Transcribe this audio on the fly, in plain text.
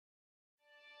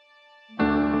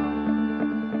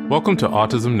Welcome to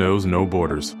Autism Knows No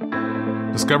Borders.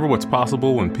 Discover what's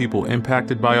possible when people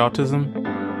impacted by autism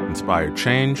inspire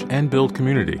change and build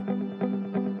community.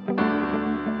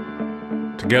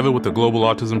 Together with the Global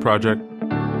Autism Project,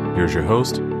 here's your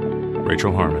host,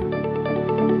 Rachel Harmon.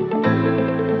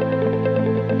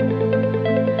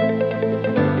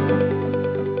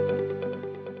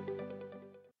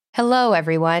 Hello,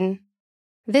 everyone.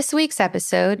 This week's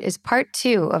episode is part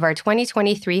 2 of our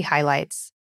 2023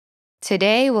 highlights.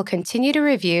 Today, we'll continue to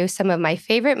review some of my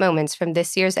favorite moments from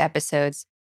this year's episodes,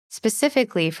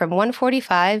 specifically from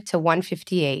 145 to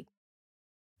 158.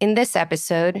 In this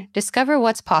episode, discover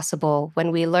what's possible when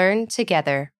we learn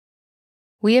together.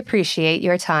 We appreciate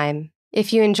your time.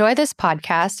 If you enjoy this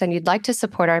podcast and you'd like to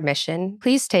support our mission,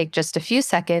 please take just a few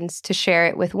seconds to share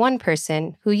it with one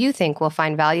person who you think will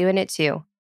find value in it too.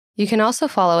 You can also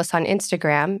follow us on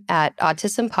Instagram at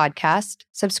Autism Podcast,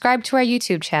 subscribe to our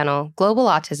YouTube channel, Global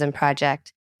Autism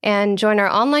Project, and join our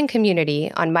online community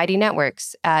on Mighty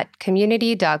Networks at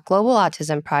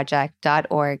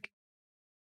community.globalautismproject.org.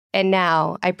 And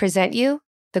now, I present you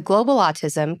the Global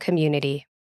Autism Community.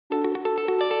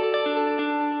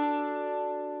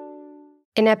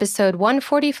 In episode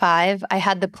 145, I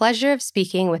had the pleasure of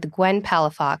speaking with Gwen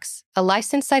Palafox, a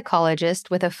licensed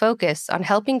psychologist with a focus on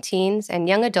helping teens and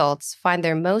young adults find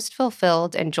their most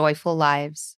fulfilled and joyful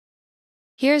lives.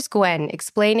 Here's Gwen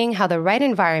explaining how the right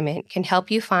environment can help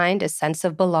you find a sense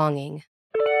of belonging.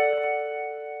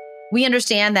 We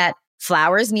understand that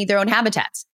flowers need their own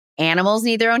habitats, animals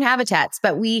need their own habitats,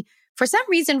 but we, for some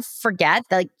reason, forget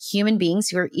that human beings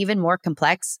who are even more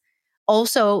complex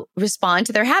also respond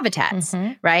to their habitats,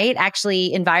 right?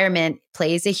 Actually, environment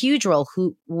plays a huge role.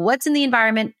 What's in the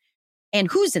environment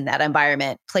and who's in that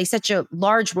environment plays such a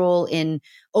large role in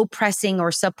oppressing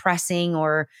or suppressing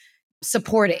or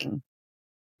supporting.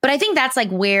 But I think that's like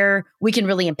where we can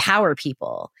really empower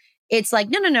people. It's like,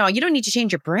 no, you don't need to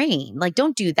change your brain. Like,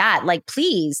 don't do that. Like,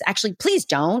 please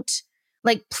don't.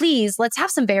 Like, please, let's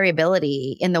have some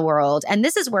variability in the world. And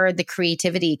this is where the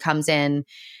creativity comes in.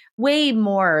 Way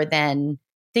more than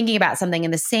thinking about something in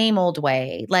the same old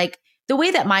way. Like the way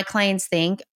that my clients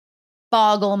think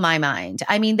boggle my mind.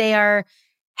 I mean, they are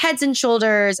heads and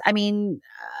shoulders. I mean,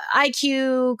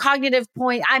 IQ, cognitive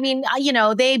point. I mean,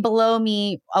 they blow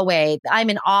me away.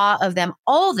 I'm in awe of them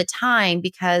all the time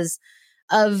because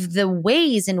of the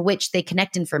ways in which they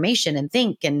connect information and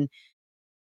think. And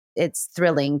it's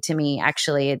thrilling to me,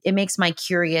 actually. It makes my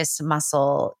curious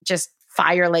muscle just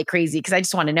fire like crazy because I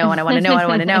just want to know and I want to know and I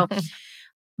want to know.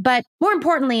 But more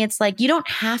importantly, it's like you don't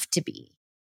have to be.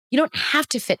 You don't have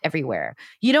to fit everywhere.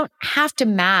 You don't have to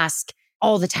mask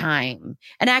all the time.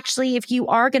 And actually, if you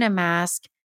are going to mask,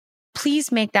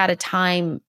 please make that a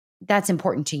time that's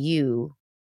important to you.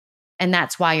 And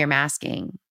that's why you're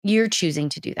masking. You're choosing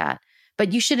to do that.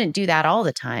 But you shouldn't do that all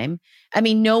the time. I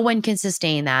mean, no one can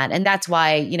sustain that. And that's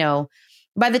why,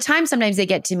 by the time sometimes they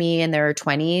get to me in their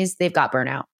 20s, they've got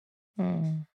burnout.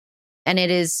 And it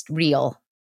is real.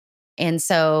 And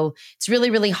so it's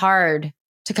really, really hard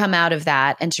to come out of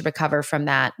that and to recover from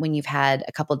that when you've had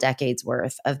a couple decades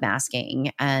worth of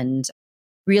masking and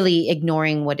really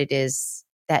ignoring what it is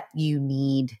that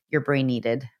your brain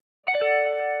needed.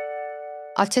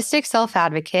 Autistic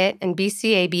self-advocate and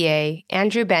BCABA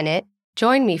Andrew Bennett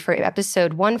joined me for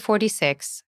episode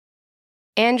 146.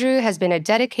 Andrew has been a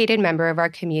dedicated member of our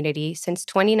community since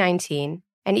 2019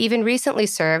 and even recently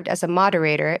served as a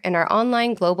moderator in our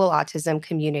online Global Autism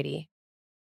community.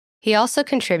 He also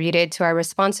contributed to our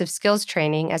responsive skills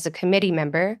training as a committee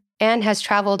member and has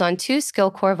traveled on 2 Skill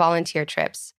Corps volunteer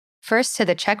trips, first to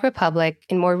the Czech Republic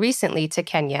and more recently to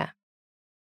Kenya.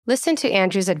 Listen to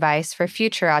Andrew's advice for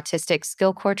future autistic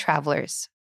Skill Corps travelers.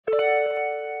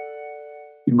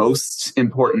 The most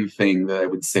important thing that I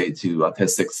would say to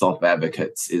autistic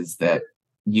self-advocates is that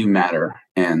you matter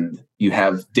and you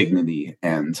have dignity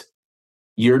and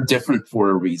you're different for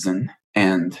a reason.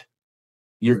 And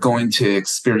you're going to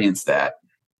experience that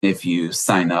if you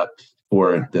sign up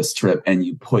for this trip and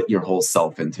you put your whole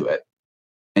self into it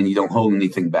and you don't hold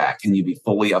anything back and you be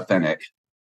fully authentic.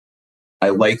 I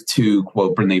like to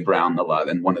quote Brene Brown a lot.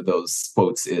 And one of those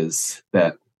quotes is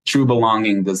that true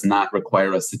belonging does not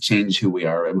require us to change who we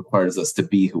are. It requires us to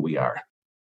be who we are.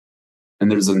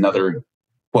 And there's another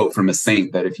quote from a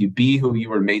saint that if you be who you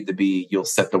were made to be, you'll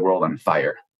set the world on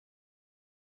fire.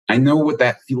 I know what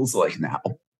that feels like now.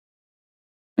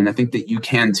 And I think that you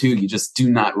can too. You just do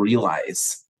not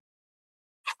realize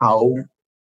how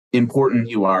important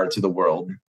you are to the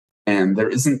world. And there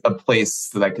isn't a place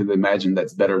that I could imagine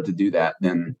that's better to do that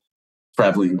than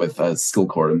traveling with Skill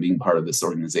Corps and being part of this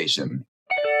organization.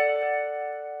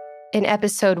 In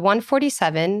episode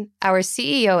 147, our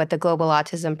CEO at the Global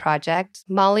Autism Project,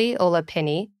 Molly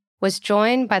Olapini, was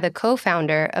joined by the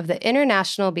co-founder of the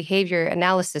International Behavior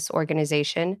Analysis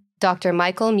Organization, Dr.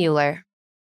 Michael Mueller.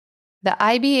 The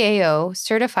IBAO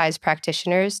certifies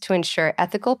practitioners to ensure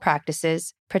ethical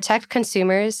practices, protect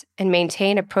consumers, and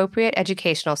maintain appropriate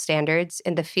educational standards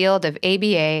in the field of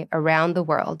ABA around the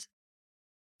world.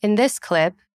 In this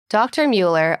clip, Dr.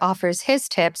 Mueller offers his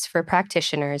tips for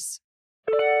practitioners.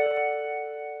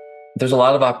 There's a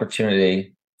lot of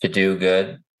opportunity to do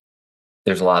good.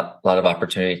 There's a lot of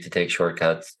opportunity to take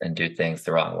shortcuts and do things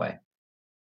the wrong way.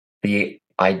 The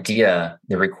idea,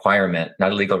 the requirement,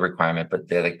 not a legal requirement, but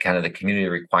the kind of the community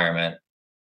requirement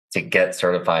to get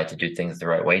certified to do things the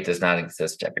right way does not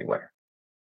exist everywhere.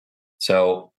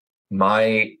 So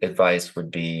my advice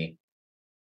would be,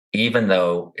 even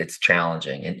though it's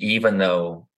challenging, and even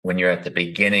though when you're at the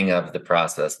beginning of the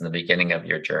process and the beginning of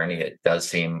your journey, it does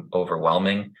seem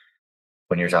overwhelming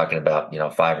when you're talking about,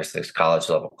 5 or 6 college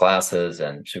level classes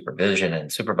and supervision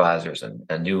and supervisors and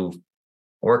a new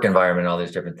work environment, all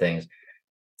these different things.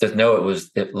 Just know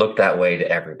it looked that way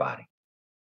to everybody,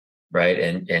 right?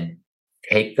 And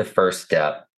take the first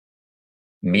step,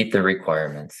 meet the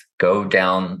requirements, go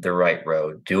down the right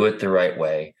road, do it the right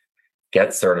way,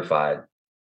 get certified,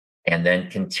 and then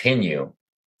continue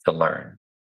to learn.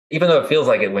 Even though it feels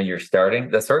like it when you're starting,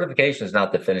 the certification is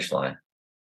not the finish line.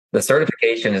 The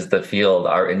certification is the field,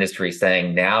 our industry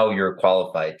saying, now you're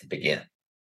qualified to begin.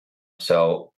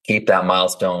 So keep that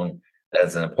milestone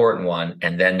as an important one,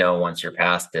 and then know once you're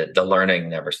past it, the learning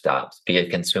never stops. Be a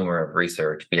consumer of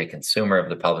research, be a consumer of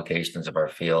the publications of our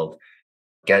field,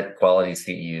 get quality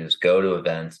CEUs, go to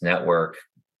events, network,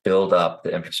 build up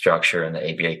the infrastructure and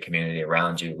the ABA community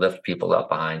around you, lift people up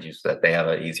behind you so that they have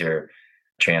an easier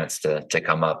chance to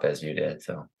come up as you did.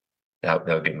 So that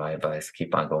would be my advice.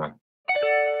 Keep on going.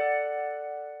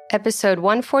 Episode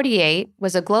 148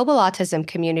 was a Global Autism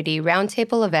Community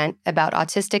roundtable event about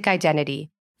autistic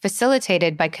identity,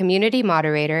 facilitated by community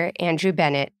moderator Andrew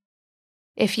Bennett.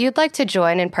 If you'd like to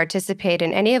join and participate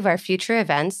in any of our future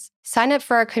events, sign up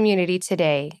for our community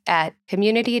today at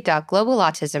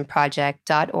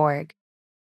community.globalautismproject.org.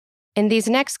 In these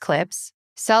next clips,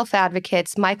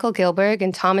 self-advocates Michael Gilberg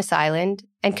and Thomas Island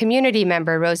and community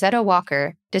member Rosetta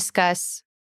Walker discuss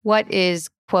what is,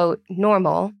 quote,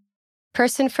 normal,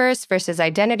 person first versus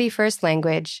identity first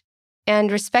language,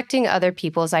 and respecting other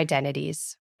people's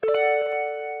identities.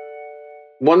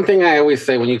 One thing I always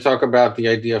say when you talk about the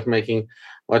idea of making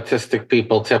autistic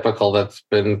people typical, that's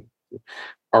been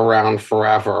around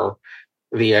forever,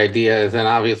 the idea is, and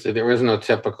obviously there is no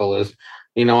typical, is,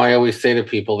 I always say to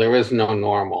people, there is no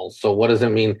normal. So what does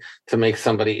it mean to make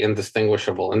somebody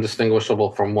indistinguishable?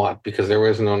 Indistinguishable from what? Because there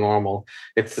is no normal.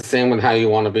 It's the same with how you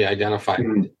want to be identified.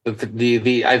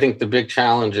 Mm-hmm. I think the big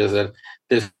challenge is that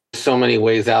there's so many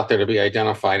ways out there to be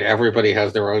identified. Everybody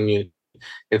has their own.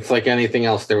 It's like anything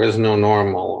else. There is no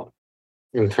normal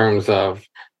in terms of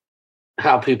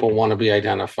how people want to be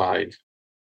identified.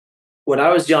 When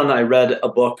I was young, I read a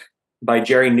book by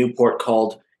Jerry Newport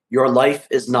called Your Life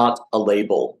is Not a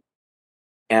Label.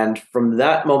 And from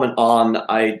that moment on,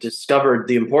 I discovered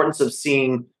the importance of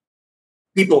seeing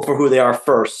people for who they are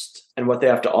first and what they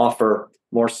have to offer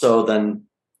more so than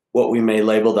what we may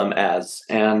label them as.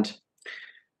 And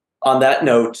on that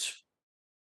note,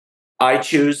 I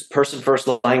choose person first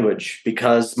language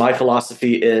because my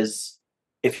philosophy is,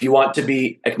 if you want to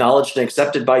be acknowledged and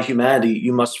accepted by humanity,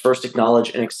 you must first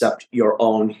acknowledge and accept your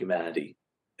own humanity.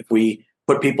 If we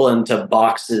put people into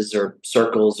boxes or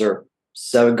circles or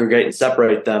segregate and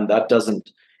separate them, that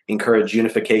doesn't encourage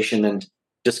unification and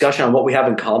discussion on what we have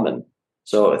in common.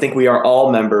 So I think we are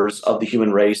all members of the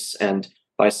human race. And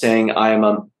by saying I am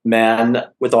a man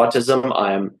with autism,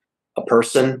 I am a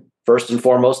person, first and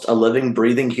foremost, a living,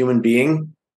 breathing human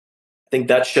being, I think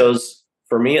that shows,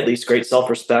 for me at least, great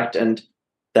self-respect, and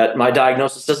that my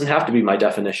diagnosis doesn't have to be my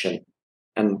definition.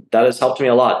 And that has helped me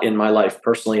a lot in my life,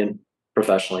 personally and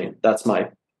professionally. That's my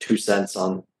 2 cents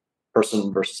on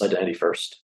person versus identity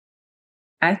first.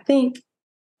 I think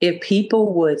if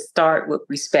people would start with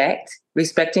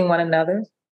respecting one another,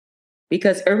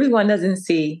 because everyone doesn't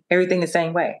see everything the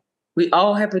same way. We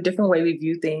all have a different way we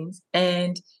view things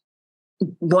and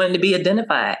wanting to be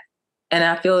identified. And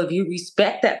I feel if you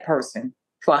respect that person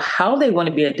for how they want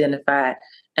to be identified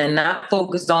and not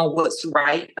focus on what's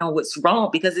right and what's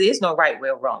wrong, because there is no right way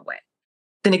or wrong way,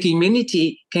 then the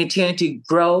community continue to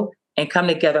grow and come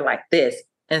together like this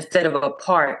instead of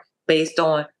apart based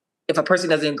on if a person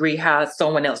doesn't agree how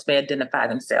someone else may identify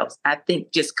themselves. I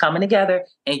think just coming together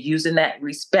and using that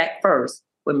respect first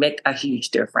would make a huge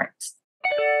difference.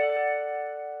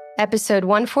 Episode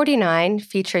 149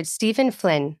 featured Stephen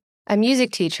Flynn, a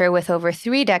music teacher with over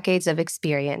 3 decades of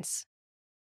experience.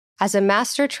 As a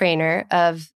master trainer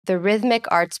of the Rhythmic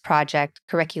Arts Project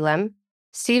curriculum,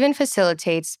 Stephen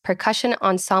facilitates percussion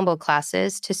ensemble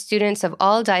classes to students of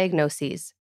all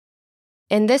diagnoses.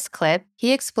 In this clip,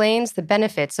 he explains the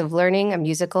benefits of learning a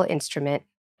musical instrument.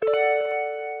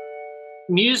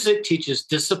 Music teaches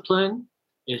discipline.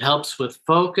 It helps with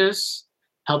focus,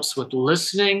 helps with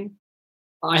listening.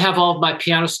 I have all of my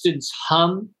piano students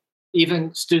hum,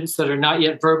 even students that are not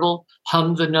yet verbal,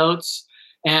 hum the notes.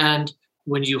 And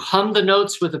when you hum the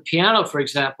notes with a piano, for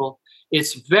example,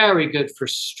 it's very good for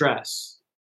stress.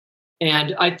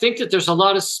 And I think that there's a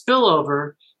lot of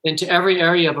spillover into every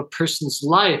area of a person's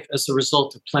life as a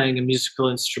result of playing a musical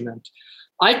instrument.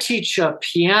 I teach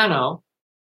piano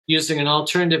using an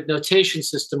alternative notation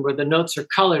system where the notes are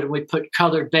colored and we put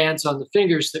colored bands on the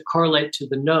fingers that correlate to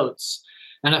the notes.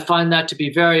 And I find that to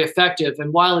be very effective.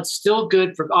 And while it's still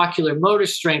good for ocular motor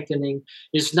strengthening,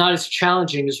 it's not as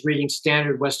challenging as reading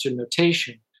standard Western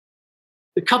notation.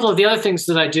 A couple of the other things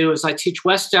that I do is I teach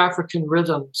West African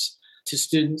rhythms to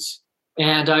students.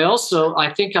 And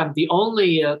I think I'm the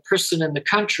only person in the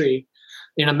country,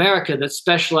 in America, that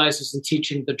specializes in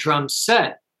teaching the drum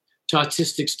set to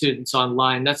autistic students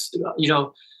online. That's,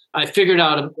 I figured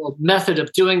out a method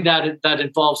of doing that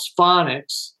involves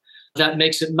phonics that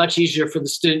makes it much easier for the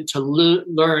student to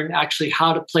learn actually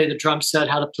how to play the drum set,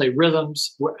 how to play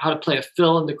rhythms, how to play a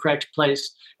fill in the correct place,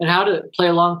 and how to play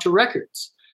along to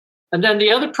records. And then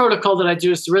the other protocol that I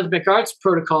do is the Rhythmic Arts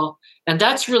Protocol, and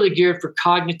that's really geared for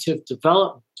cognitive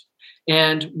development.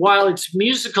 And while it's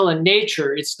musical in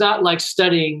nature, it's not like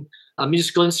studying a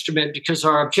musical instrument because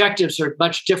our objectives are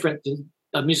much different than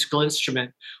a musical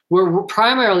instrument. We're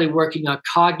primarily working on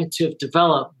cognitive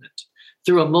development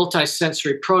through a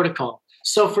multisensory protocol.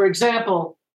 So, for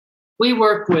example, we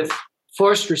work with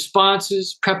forced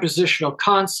responses, prepositional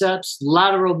concepts,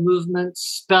 lateral movements,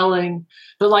 spelling.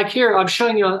 But like here, I'm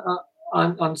showing you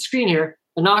on the screen here,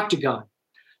 an octagon.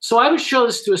 So I would show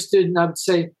this to a student. I would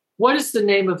say, what is the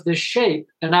name of this shape?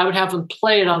 And I would have them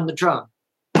play it on the drum.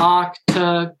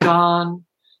 Octagon.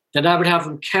 Then I would have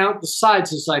them count the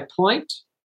sides as I point.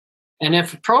 And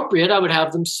if appropriate, I would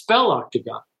have them spell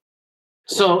octagon.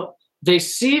 So they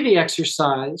see the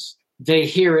exercise, they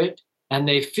hear it, and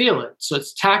they feel it. So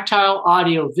it's tactile,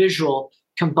 audio, visual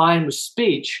combined with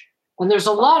speech. And there's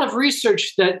a lot of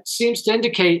research that seems to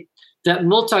indicate that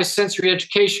multisensory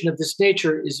education of this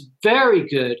nature is very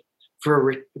good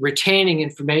for retaining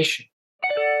information.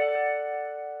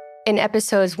 In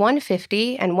episodes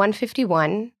 150 and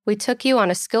 151, we took you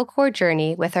on a SkillCorps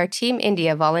journey with our Team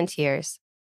India volunteers.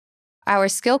 Our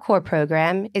SkillCorps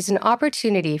program is an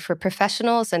opportunity for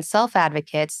professionals and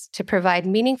self-advocates to provide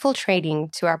meaningful training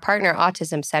to our partner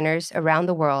autism centers around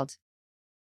the world.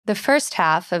 The first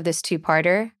half of this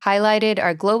two-parter highlighted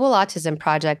our Global Autism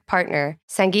Project partner,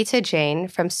 Sangeeta Jain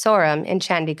from Sorum in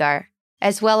Chandigarh,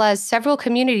 as well as several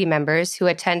community members who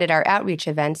attended our outreach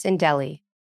events in Delhi.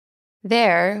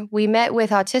 There, we met with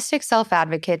autistic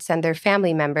self-advocates and their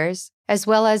family members, as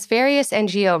well as various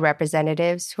NGO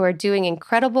representatives who are doing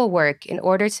incredible work in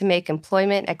order to make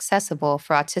employment accessible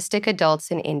for autistic adults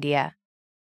in India.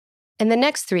 In the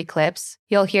next 3 clips,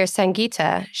 you'll hear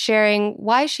Sangeeta sharing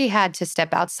why she had to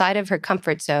step outside of her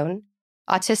comfort zone,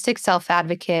 autistic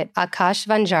self-advocate Akash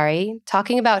Vanjari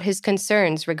talking about his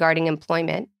concerns regarding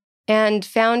employment, and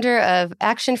founder of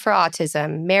Action for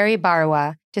Autism, Mary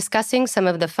Barua, discussing some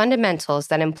of the fundamentals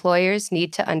that employers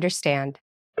need to understand.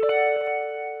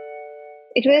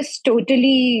 It was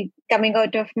totally coming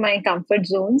out of my comfort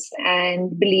zones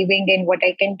and believing in what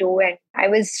I can do. And I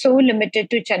was so limited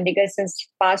to Chandigarh since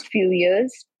past few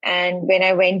years. And when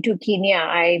I went to Kenya,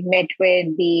 I met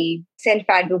with the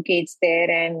self-advocates there.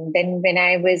 And then when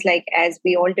I was like, as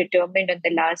we all determined on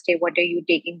the last day, what are you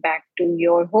taking back to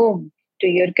your home, to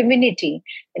your community?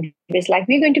 And it was like,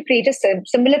 we're going to create a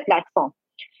similar platform.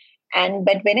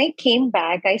 But when I came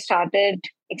back, I started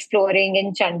exploring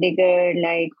in Chandigarh,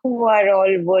 like who are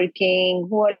all working,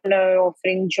 who are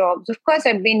offering jobs. Of course,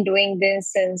 I've been doing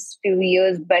this since few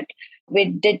years, but we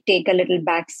did take a little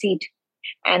backseat.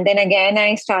 And then again,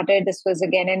 this was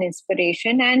again an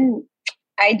inspiration. And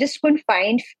I just couldn't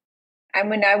find,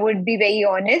 I would be very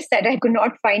honest that I could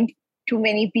not find too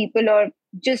many people or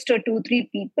just 2-3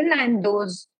 people. And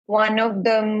one of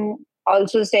them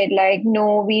also said like,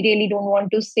 no, we really don't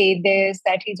want to say this,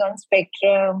 that he's on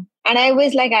spectrum. And I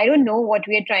was like, I don't know what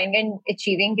we are trying and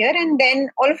achieving here. And then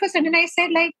all of a sudden I said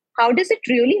like, how does it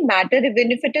really matter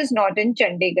even if it is not in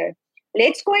Chandigarh?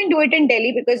 Let's go and do it in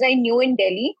Delhi, because I knew in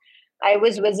Delhi, I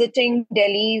was visiting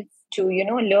Delhi to,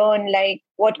 learn like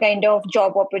what kind of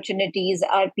job opportunities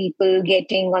are people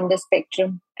getting on the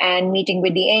spectrum, and meeting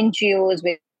with the NGOs,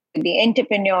 with the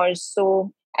entrepreneurs.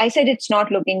 So I said, it's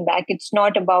not looking back. It's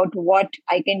not about what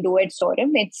I can do at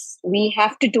Sorum. It's we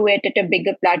have to do it at a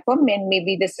bigger platform, and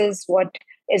maybe this is what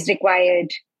is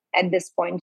required at this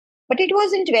point. But it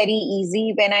wasn't very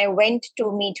easy. When I went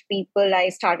to meet people, I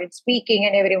started speaking,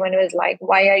 and everyone was like,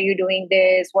 "Why are you doing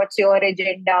this? What's your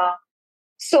agenda?"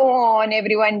 So on.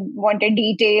 Everyone wanted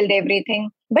detailed everything.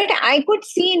 But I could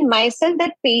see in myself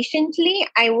that patiently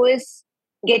I was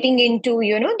getting into,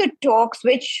 the talks,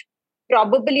 which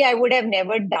probably I would have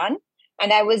never done.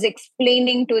 And I was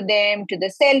explaining to them, to the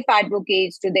self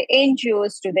advocates, to the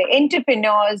NGOs, to the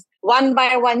entrepreneurs, one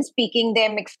by one, speaking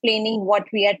them, explaining what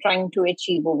we are trying to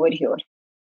achieve over here.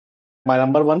 My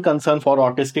number one concern for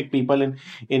autistic people in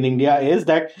India is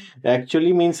that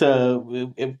actually means a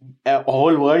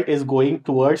whole world is going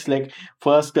towards like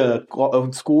first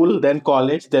school, then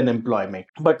college, then employment.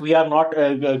 But we are not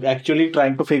actually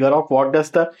trying to figure out what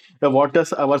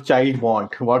does our child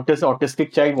want, what does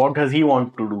autistic child, what does he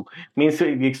want to do. Means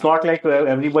it's not like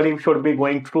everybody should be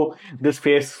going through this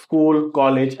phase: school,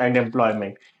 college, and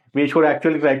employment. We should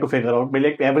actually try to figure out,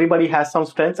 like, everybody has some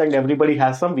strengths and everybody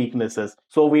has some weaknesses,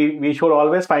 so we should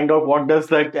always find out what does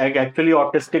that actually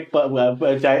autistic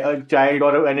child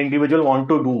or an individual want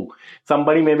to do.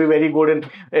 Somebody may be very good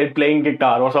in playing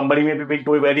guitar, or somebody may be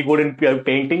very good in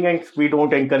painting, and we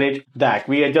don't encourage that.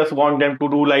 We just want them to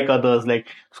do like others, like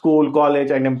school,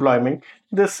 college, and employment.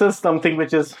 This is something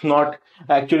which is not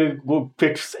actually good,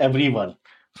 fits everyone.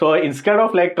 So instead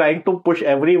of like trying to push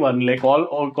everyone, like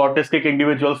all autistic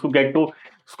individuals, to get to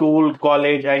school,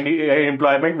 college, and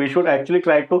employment, we should actually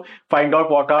try to find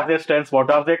out what are their strengths, what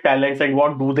are their talents, and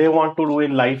what do they want to do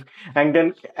in life, and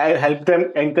then help them,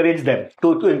 encourage them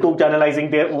into channelizing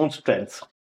their own strengths.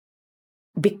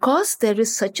 Because there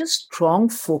is such a strong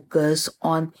focus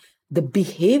on the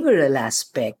behavioral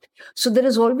aspect, so there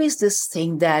is always this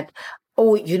thing that,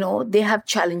 they have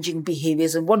challenging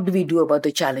behaviors. And what do we do about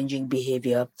the challenging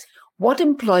behavior? What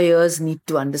employers need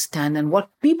to understand, and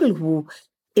what people who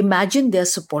imagine they're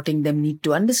supporting them need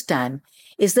to understand,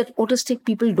 is that autistic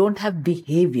people don't have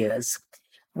behaviors.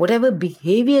 Whatever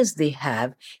behaviors they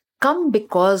have come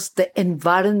because the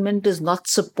environment is not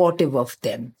supportive of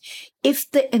them.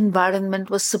 If the environment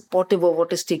was supportive of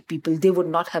autistic people, they would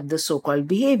not have the so-called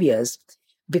behaviors.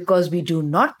 Because we do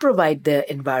not provide the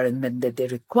environment that they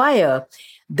require,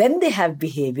 then they have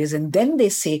behaviors, and then they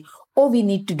say, oh, we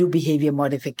need to do behavior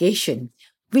modification.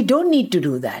 We don't need to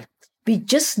do that. We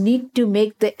just need to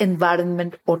make the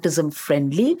environment autism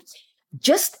friendly,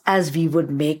 just as we would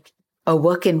make a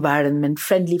work environment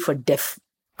friendly for deaf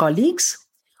colleagues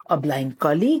or blind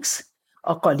colleagues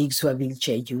or colleagues who are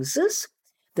wheelchair users.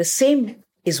 The same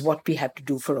is what we have to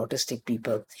do for autistic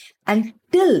people.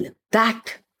 Until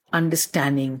that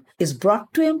understanding is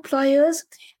brought to employers,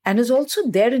 and is also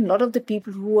there in a lot of the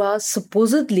people who are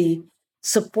supposedly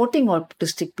supporting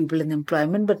autistic people in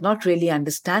employment, but not really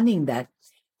understanding that.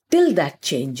 Till that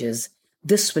changes,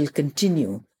 this will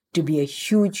continue to be a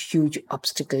huge, huge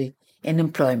obstacle in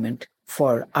employment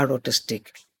for our autistic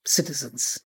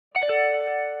citizens.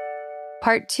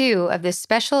 Part 2 of this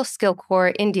special Skill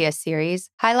Corps India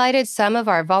series highlighted some of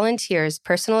our volunteers'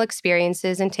 personal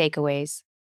experiences and takeaways.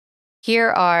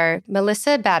 Here are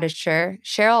Melissa Badicher,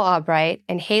 Cheryl Albright,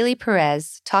 and Haley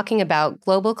Perez talking about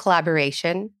global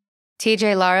collaboration,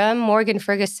 TJ Lara, Morgan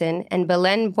Ferguson, and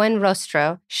Belen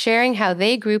Buenrostro sharing how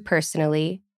they grew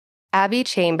personally, Abby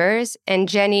Chambers and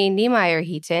Jenny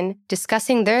Niemeyer-Heaton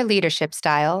discussing their leadership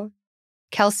style,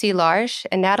 Kelsey Larsh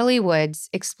and Natalie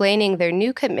Woods explaining their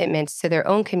new commitments to their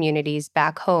own communities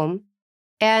back home,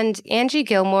 and Angie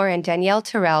Gilmore and Danielle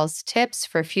Terrell's tips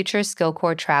for future Skill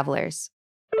Corps travelers.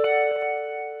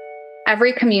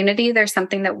 Every community, there's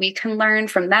something that we can learn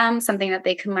from them, something that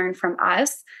they can learn from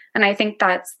us. And I think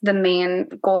that's the main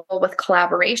goal with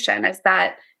collaboration, is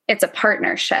that it's a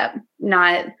partnership,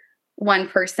 not one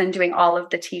person doing all of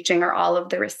the teaching or all of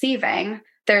the receiving.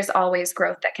 There's always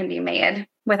growth that can be made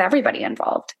with everybody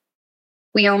involved.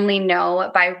 We only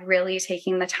know by really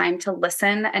taking the time to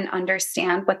listen and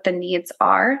understand what the needs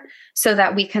are, so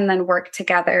that we can then work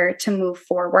together to move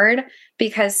forward,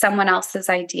 because someone else's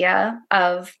idea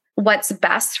of what's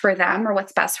best for them or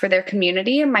what's best for their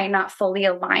community might not fully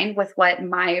align with what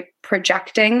my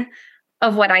projecting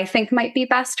of what I think might be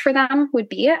best for them would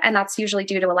be. And that's usually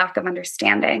due to a lack of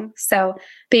understanding. So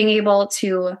being able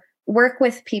to work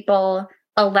with people,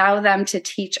 allow them to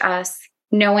teach us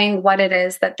knowing what it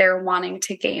is that they're wanting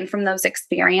to gain from those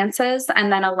experiences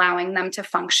and then allowing them to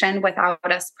function without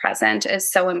us present is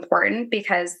so important,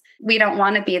 because we don't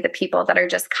want to be the people that are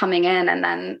just coming in and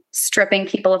then stripping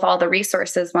people of all the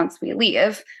resources once we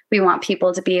leave. We want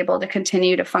people to be able to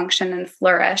continue to function and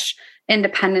flourish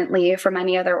independently from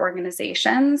any other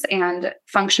organizations and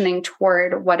functioning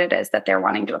toward what it is that they're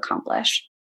wanting to accomplish.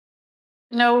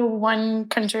 No one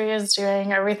country is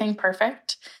doing everything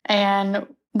perfect, and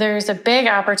there's a big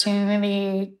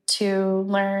opportunity to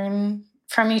learn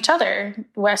from each other.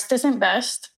 West isn't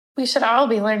best. We should all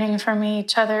be learning from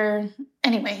each other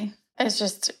anyway, as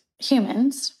just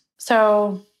humans.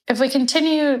 So if we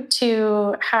continue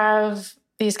to have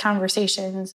these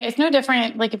conversations, it's no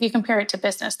different, like if you compare it to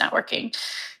business networking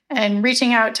and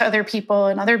reaching out to other people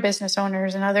and other business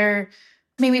owners and other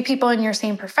maybe people in your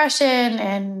same profession,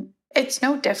 and it's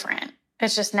no different.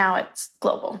 It's just now it's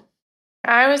global.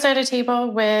 I was at a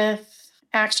table with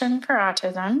Action for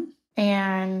Autism,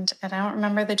 and I don't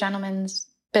remember the gentleman's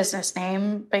business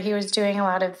name, but he was doing a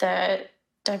lot of the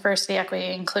diversity,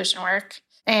 equity, inclusion work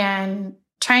and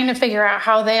trying to figure out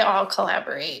how they all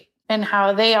collaborate and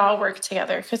how they all work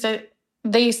together, because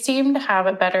they seem to have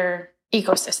a better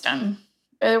ecosystem.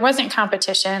 There wasn't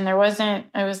competition. It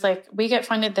was like, we get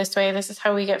funded this way. This is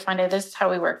how we get funded. This is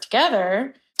how we work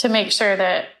together to make sure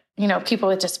that, people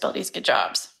with disabilities get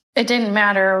jobs. It didn't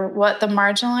matter what the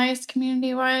marginalized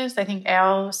community was. I think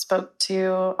Al spoke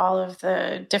to all of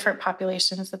the different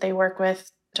populations that they work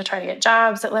with to try to get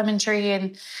jobs at Lemon Tree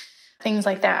and things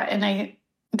like that. And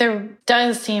there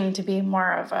does seem to be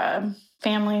more of a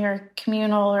family or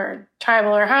communal or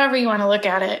tribal, or however you want to look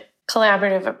at it,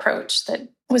 collaborative approach that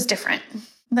was different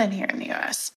than here in the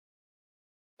US.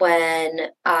 When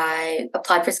I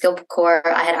applied for Skilled Core,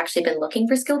 I had actually been looking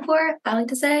for Skilled Core, I like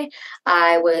to say.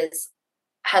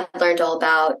 Had learned all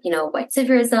about, white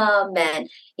saviorism and,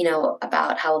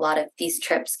 about how a lot of these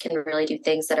trips can really do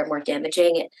things that are more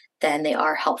damaging than they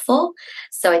are helpful.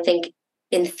 So I think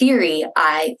in theory,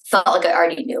 I felt like I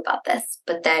already knew about this,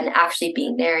 but then actually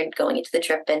being there and going into the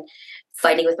trip and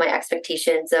fighting with my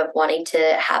expectations of wanting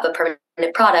to have a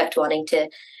permanent product, wanting to,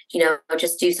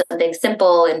 just do something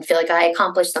simple and feel like I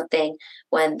accomplished something,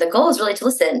 when the goal is really to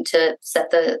listen, to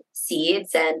set the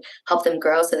seeds and help them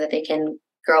grow so that they can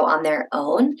grow on their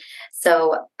own.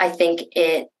 So I think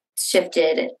it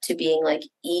shifted to being like,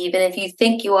 even if you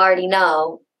think you already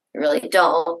know, you really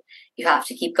don't. You have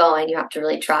to keep going. You have to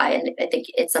really try. And I think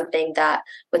it's something that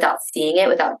without seeing it,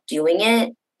 without doing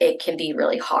it, it can be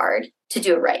really hard to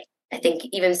do it right. I think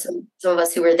even some of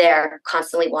us who were there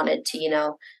constantly wanted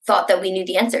to, thought that we knew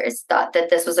the answers, thought that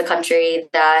this was a country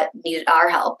that needed our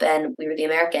help and we were the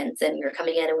Americans and we were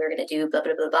coming in and we were going to do blah,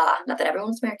 blah, blah, blah. Not that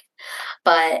everyone was American,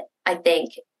 but I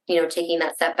think, taking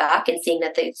that step back and seeing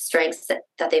that the strengths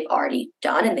that they've already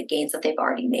done and the gains that they've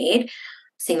already made,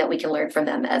 seeing that we can learn from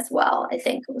them as well, I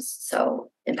think was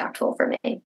so impactful for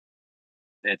me.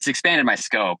 It's expanded my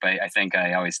scope. I think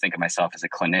I always think of myself as a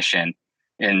clinician.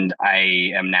 And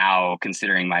I am now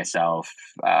considering myself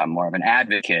more of an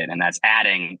advocate, and that's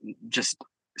adding just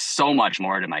so much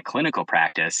more to my clinical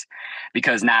practice,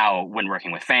 because now when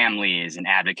working with families and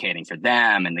advocating for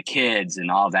them and the kids and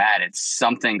all that, it's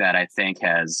something that I think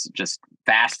has just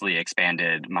vastly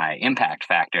expanded my impact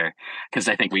factor, because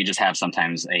I think we just have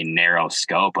sometimes a narrow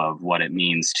scope of what it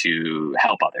means to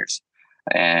help others.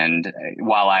 And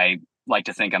while I like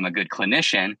to think I'm a good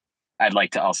clinician, I'd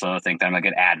like to also think that I'm a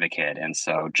good advocate. And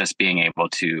so just being able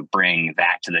to bring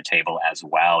that to the table as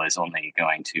well is only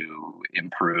going to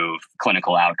improve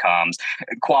clinical outcomes,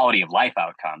 quality of life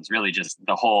outcomes, really just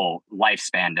the whole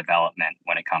lifespan development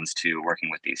when it comes to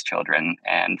working with these children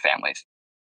and families.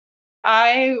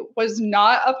 I was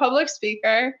not a public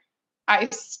speaker. I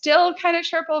still kind of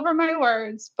trip over my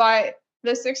words, but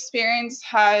this experience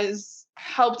has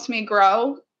helped me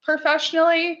grow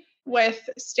professionally, with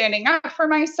standing up for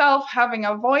myself, having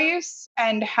a voice,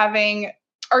 and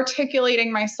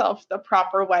articulating myself the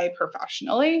proper way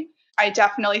professionally. I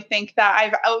definitely think that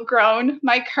I've outgrown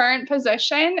my current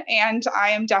position, and I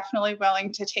am definitely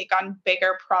willing to take on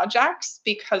bigger projects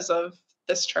because of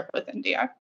this trip with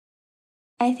India.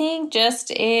 I think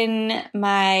just in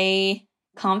my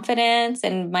confidence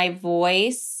and my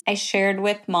voice, I shared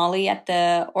with Molly at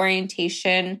the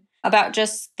orientation about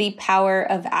just the power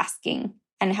of asking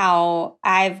and how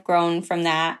I've grown from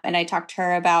that. And I talked to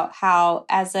her about how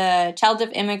as a child of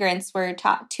immigrants, we're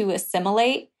taught to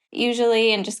assimilate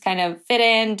usually and just kind of fit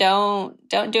in. Don't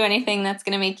do anything that's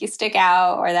going to make you stick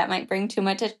out or that might bring too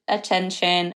much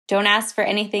attention. Don't ask for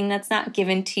anything that's not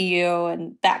given to you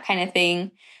and that kind of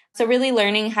thing. So really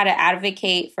learning how to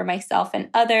advocate for myself and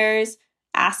others,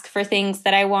 ask for things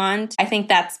that I want. I think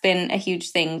that's been a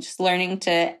huge thing, just learning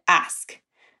to ask.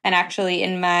 And actually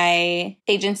in my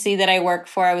agency that I work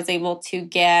for, I was able to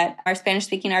get our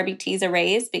Spanish-speaking RBTs a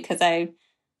raise because I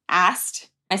asked.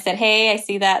 I said, hey, I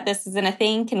see that this isn't a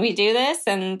thing. Can we do this?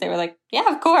 And they were like, yeah,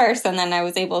 of course. And then I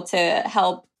was able to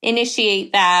help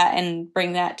initiate that and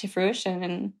bring that to fruition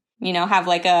and, have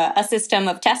like a system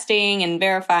of testing and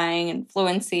verifying and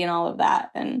fluency and all of that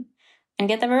and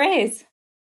get them a raise.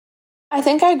 I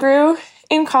think I grew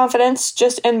in confidence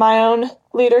just in my own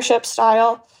leadership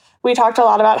style. We talked a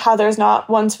lot about how there's not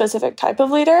one specific type of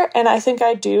leader. And I think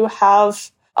I do have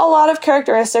a lot of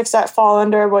characteristics that fall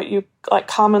under what you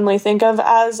commonly think of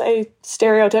as a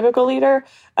stereotypical leader.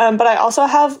 But I also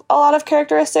have a lot of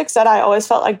characteristics that I always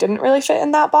felt like didn't really fit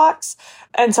in that box.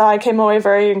 And so I came away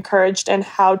very encouraged in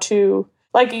how to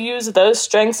use those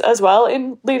strengths as well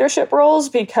in leadership roles,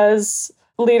 because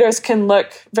leaders can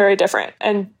look very different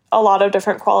and a lot of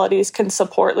different qualities can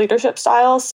support leadership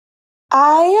styles.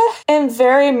 I am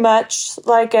very much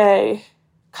like a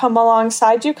come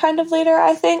alongside you kind of leader,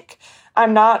 I think.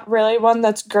 I'm not really one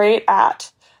that's great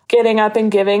at getting up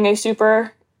and giving a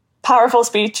super powerful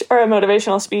speech or a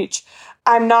motivational speech.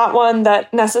 I'm not one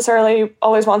that necessarily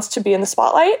always wants to be in the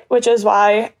spotlight, which is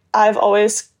why I've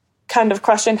always kind of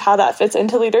questioned how that fits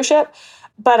into leadership.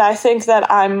 But I think that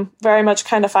I'm very much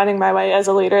kind of finding my way as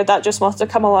a leader that just wants to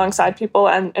come alongside people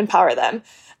and empower them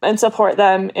and support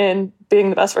them in being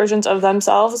the best versions of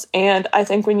themselves. And I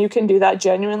think when you can do that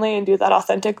genuinely and do that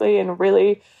authentically and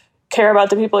really care about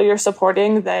the people you're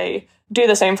supporting, they do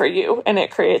the same for you. And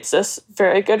it creates this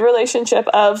very good relationship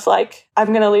of I'm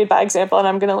going to lead by example and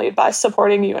I'm going to lead by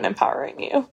supporting you and empowering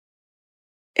you.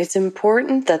 It's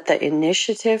important that the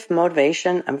initiative,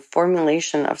 motivation, and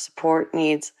formulation of support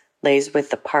needs lays with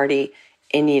the party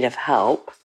in need of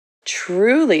help.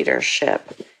 True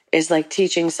leadership is like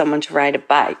teaching someone to ride a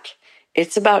bike.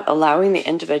 It's about allowing the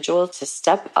individual to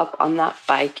step up on that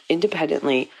bike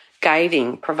independently,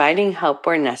 guiding, providing help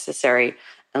where necessary,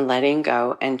 and letting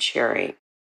go and cheering.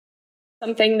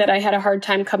 Something that I had a hard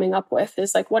time coming up with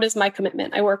is what is my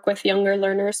commitment? I work with younger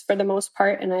learners for the most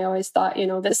part, and I always thought,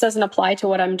 this doesn't apply to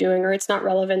what I'm doing, or it's not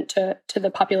relevant to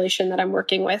the population that I'm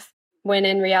working with. When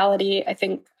in reality, I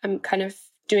think I'm kind of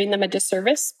doing them a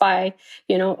disservice by,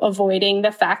 avoiding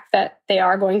the fact that they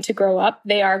are going to grow up,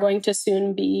 they are going to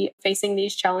soon be facing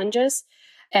these challenges,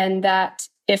 and that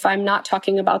if I'm not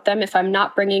talking about them, if I'm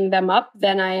not bringing them up,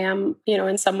 then I am,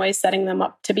 in some ways setting them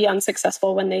up to be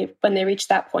unsuccessful when they reach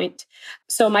that point.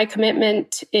 So my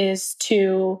commitment is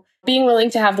to being willing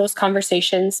to have those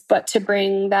conversations, but to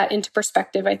bring that into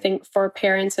perspective, I think, for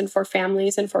parents and for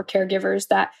families and for caregivers,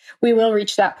 that we will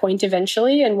reach that point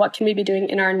eventually. And what can we be doing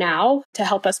in our now to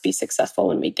help us be successful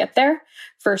when we get there,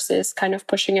 versus kind of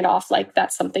pushing it off like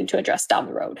that's something to address down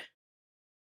the road.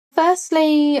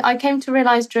 Firstly, I came to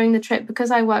realise during the trip, because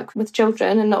I work with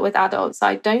children and not with adults,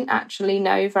 I don't actually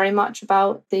know very much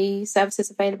about the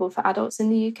services available for adults in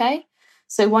the UK.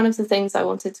 So one of the things I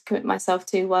wanted to commit myself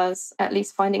to was at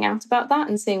least finding out about that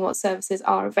and seeing what services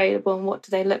are available and what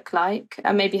do they look like,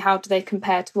 and maybe how do they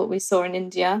compare to what we saw in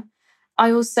India.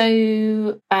 I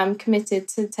also am committed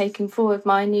to taking forward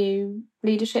my new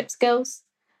leadership skills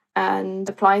and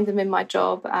applying them in my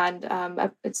job. And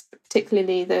it's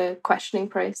particularly the questioning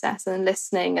process and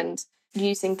listening and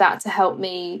using that to help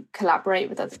me collaborate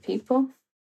with other people.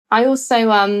 I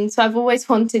also, so I've always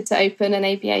wanted to open an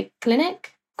ABA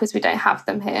clinic because we don't have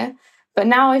them here. But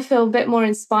now I feel a bit more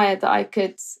inspired that I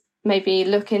could maybe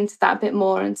look into that a bit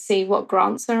more and see what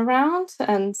grants are around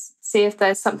and see if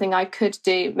there's something I could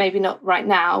do, maybe not right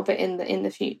now, but in the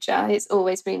future. It's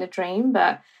always been a dream,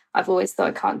 but I've always thought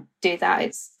I can't do that.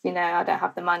 It's, I don't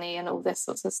have the money and all this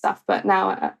sorts of stuff. But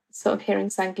now sort of hearing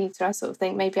Sangeeta, I sort of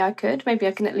think maybe I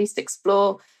can at least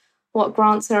explore what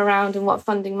grants are around and what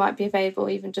funding might be available,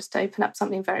 even just to open up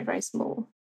something very, very small.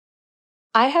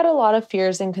 I had a lot of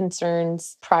fears and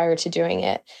concerns prior to doing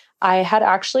it. I had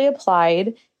actually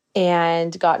applied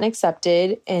and gotten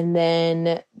accepted, and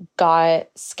then got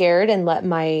scared and let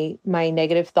my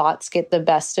negative thoughts get the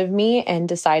best of me and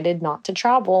decided not to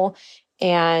travel.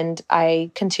 And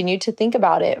I continued to think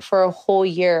about it for a whole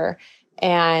year.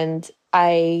 And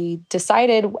I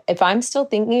decided if I'm still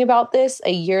thinking about this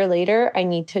a year later, I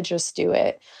need to just do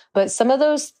it. But some of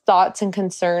those thoughts and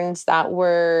concerns that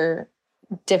were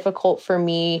difficult for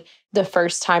me the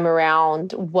first time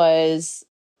around was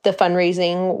the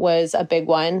fundraising was a big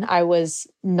one. I was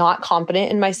not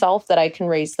confident in myself that I can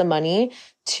raise the money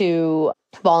to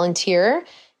volunteer.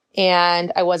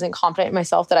 And I wasn't confident in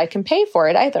myself that I can pay for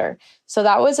it either. So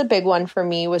that was a big one for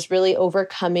me, was really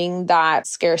overcoming that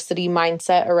scarcity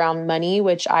mindset around money,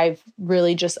 which I've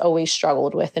really just always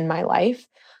struggled with in my life.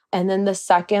 And then the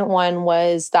second one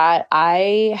was that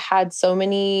I had so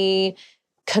many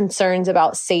concerns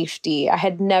about safety. I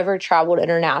had never traveled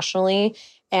internationally,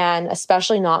 and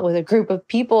especially not with a group of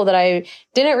people that I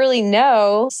didn't really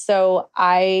know. So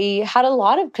I had a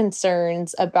lot of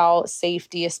concerns about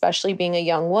safety, especially being a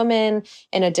young woman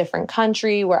in a different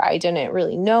country where I didn't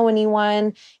really know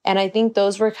anyone. And I think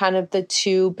those were kind of the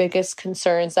two biggest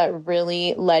concerns that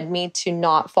really led me to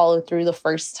not follow through the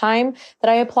first time that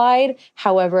I applied.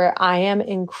 However, I am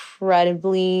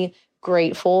incredibly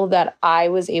grateful that I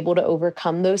was able to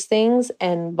overcome those things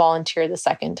and volunteer the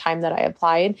second time that I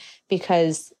applied,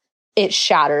 because it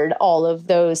shattered all of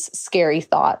those scary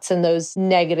thoughts and those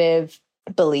negative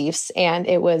beliefs. And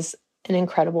it was an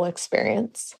incredible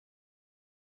experience.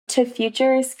 To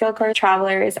future Skill Corps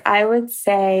travelers, I would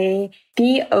say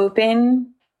be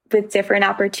open with different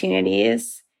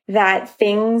opportunities, that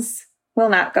things will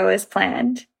not go as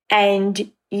planned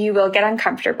and you will get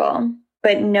uncomfortable,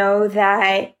 but know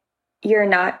that you're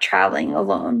not traveling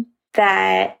alone,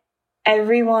 that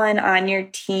everyone on your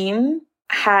team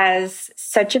has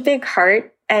such a big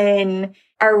heart and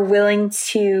are willing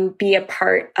to be a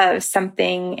part of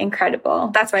something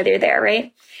incredible. That's why they're there,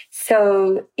 right?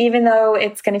 So even though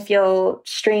it's going to feel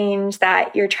strange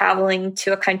that you're traveling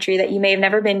to a country that you may have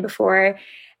never been before,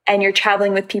 and you're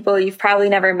traveling with people you've probably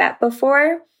never met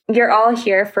before, you're all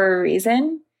here for a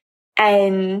reason.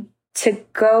 And to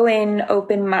go in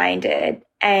open-minded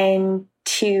and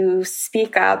to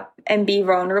speak up and be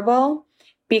vulnerable,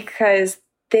 because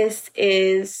this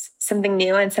is something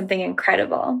new and something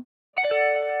incredible.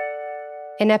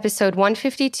 In episode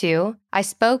 152, I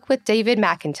spoke with David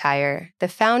McIntyre, the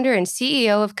founder and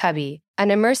CEO of Cubby, an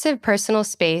immersive personal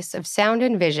space of sound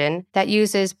and vision that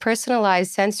uses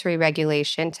personalized sensory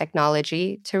regulation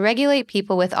technology to regulate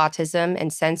people with autism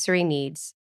and sensory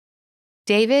needs.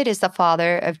 David is the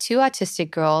father of 2 autistic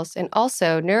girls and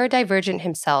also neurodivergent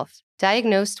himself,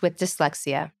 diagnosed with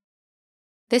dyslexia.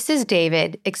 This is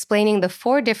David explaining the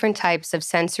 4 different types of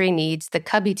sensory needs the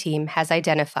Cubby team has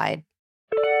identified.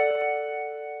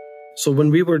 So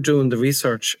when we were doing the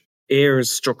research,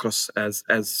 Ayers struck us as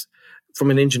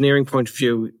from an engineering point of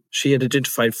view, she had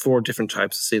identified 4 different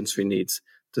types of sensory needs.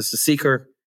 There's the seeker,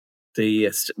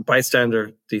 the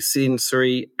bystander, the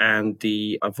sensory, and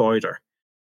the avoider.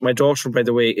 My daughter, by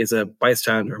the way, is a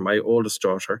bystander, my oldest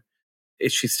daughter.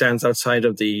 She stands outside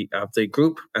of the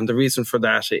group. And the reason for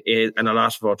that is, and a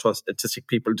lot of autistic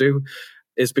people do,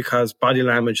 is because body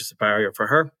language is a barrier for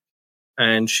her.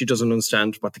 And she doesn't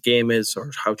understand what the game is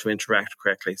or how to interact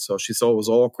correctly. So she's always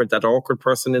awkward, that awkward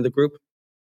person in the group.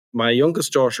 My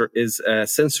youngest daughter is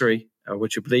sensory,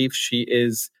 would you believe? She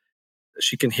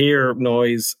can hear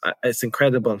noise. It's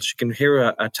incredible. She can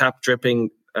hear a tap dripping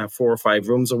 4 or 5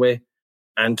 rooms away.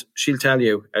 And she'll tell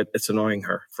you it's annoying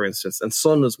her, for instance. And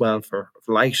sun as well, for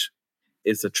light,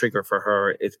 is a trigger for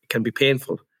her. It can be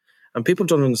painful. And people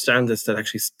don't understand this, that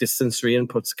actually the sensory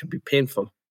inputs can be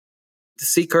painful. The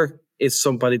seeker is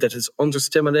somebody that is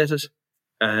understimulated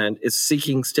and is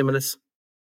seeking stimulus.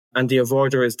 And the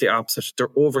avoider is the opposite. They're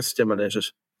overstimulated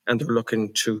and they're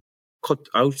looking to cut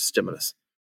out stimulus.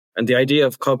 And the idea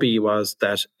of Cubby was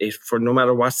that for no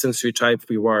matter what sensory type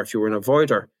we were, if you were an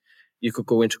avoider, you could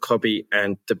go into Cubby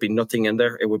and there'd be nothing in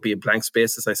there. It would be a blank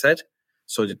space, as I said,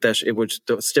 so that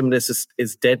the stimulus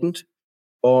is deadened.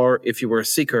 Or if you were a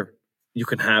seeker, you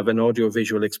can have an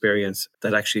audio-visual experience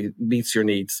that actually meets your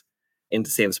needs in the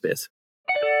same space.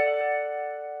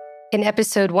 In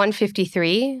episode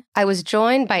 153, I was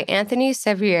joined by Anthony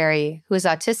Severieri, who is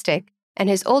autistic, and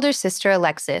his older sister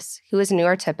Alexis, who is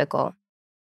neurotypical.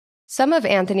 Some of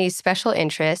Anthony's special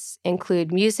interests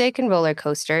include music and roller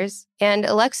coasters, and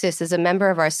Alexis is a member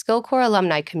of our Skill Corps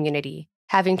alumni community,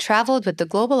 having traveled with the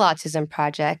Global Autism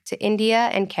Project to India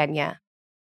and Kenya.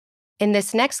 In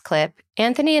this next clip,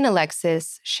 Anthony and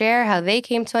Alexis share how they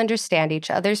came to understand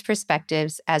each other's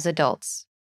perspectives as adults.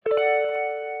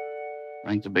 I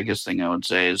think the biggest thing I would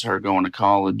say is her going to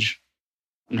college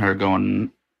and her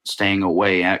staying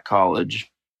away at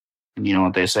college. And you know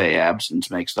what they say,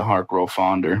 absence makes the heart grow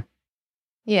fonder.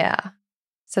 Yeah.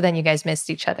 So then you guys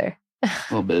missed each other. A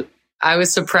little bit. I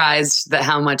was surprised that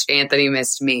how much Anthony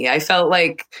missed me. I felt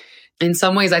like, in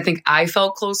some ways, I think I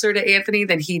felt closer to Anthony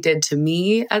than he did to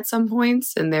me at some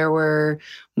points. And there were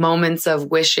moments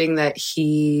of wishing that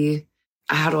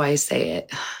how do I say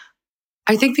it?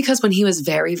 I think because when he was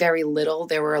very, very little,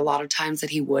 there were a lot of times that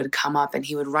he would come up and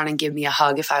he would run and give me a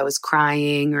hug if I was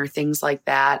crying or things like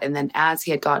that. And then as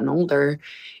he had gotten older,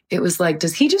 it was like,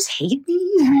 does he just hate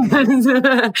me?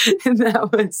 And that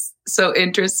was so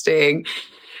interesting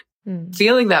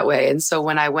feeling that way. And so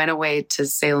when I went away to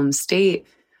Salem State,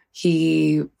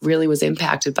 he really was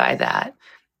impacted by that.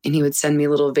 And he would send me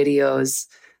little videos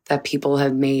that people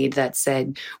have made that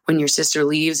said, when your sister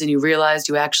leaves and you realized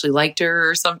you actually liked her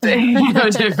or something,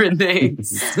 different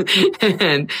things.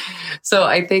 And so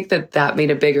I think that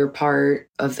made a bigger part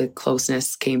of the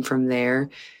closeness came from there.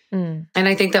 And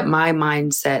I think that my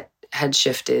mindset had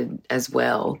shifted as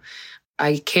well.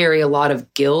 I carry a lot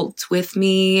of guilt with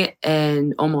me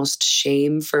and almost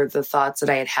shame for the thoughts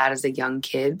that I had as a young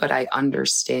kid, but I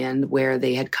understand where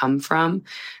they had come from.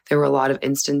 There were a lot of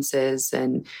instances,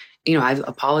 and I've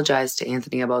apologized to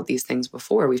Anthony about these things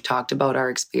before. We've talked about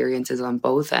our experiences on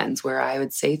both ends where I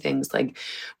would say things like,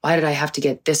 why did I have to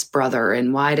get this brother?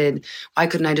 And why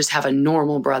couldn't I just have a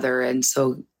normal brother? And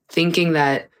so thinking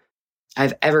that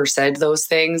I've ever said those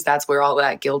things, that's where all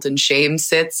that guilt and shame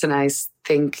sits. And I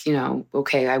think,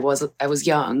 okay, I was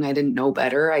young. I didn't know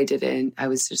better. I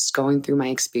was just going through my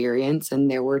experience.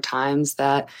 And there were times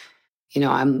that,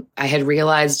 I had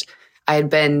realized I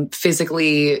had been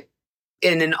physically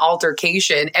in an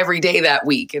altercation every day that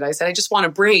week. And I said, I just want a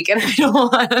break. And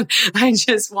I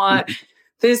just want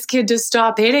this kid to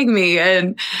stop hitting me.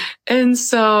 And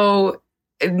so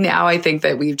now I think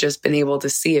that we've just been able to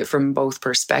see it from both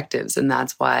perspectives. And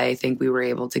that's why I think we were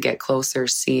able to get closer,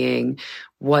 seeing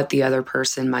what the other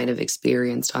person might have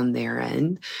experienced on their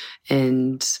end.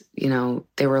 And,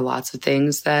 there were lots of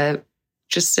things that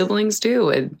just siblings do.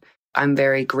 And I'm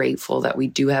very grateful that we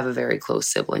do have a very close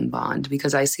sibling bond,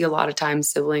 because I see a lot of times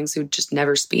siblings who just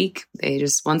never speak. They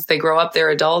just, once they grow up, they're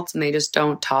adults and they just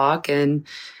don't talk and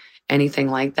anything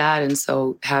like that. And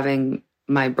so having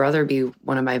my brother be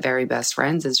one of my very best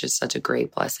friends is just such a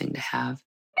great blessing to have.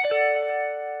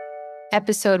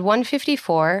 Episode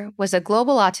 154 was a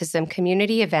global autism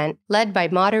community event led by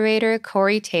moderator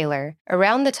Corey Taylor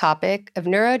around the topic of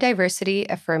neurodiversity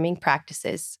affirming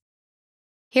practices.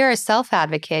 Here are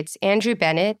self-advocates Andrew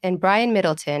Bennett and Brian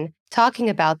Middleton talking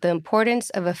about the importance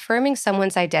of affirming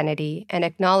someone's identity and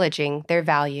acknowledging their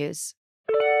values.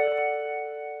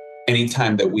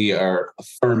 Anytime that we are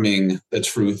affirming the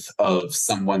truth of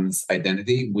someone's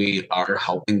identity, we are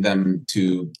helping them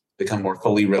to become more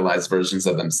fully realized versions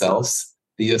of themselves.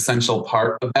 The essential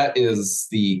part of that is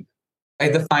I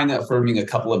define affirming a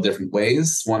couple of different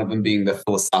ways, one of them being the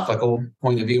philosophical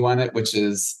point of view on it, which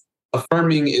is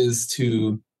affirming is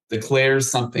to declare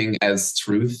something as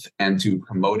truth and to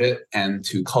promote it and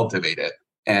to cultivate it.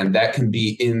 And that can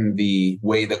be in the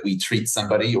way that we treat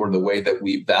somebody or the way that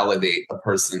we validate a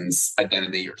person's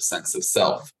identity or sense of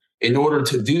self. In order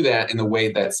to do that in a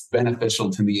way that's beneficial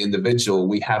to the individual,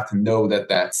 we have to know that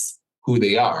that's who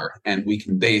they are. And we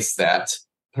can base that,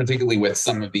 particularly with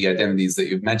some of the identities that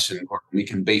you've mentioned, or we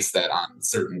can base that on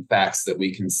certain facts that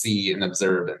we can see and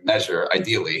observe and measure,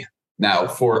 ideally. Now,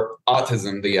 for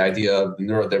autism, the idea of the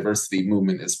neurodiversity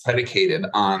movement is predicated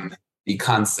on the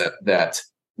concept that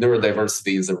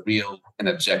neurodiversity is a real and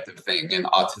objective thing, and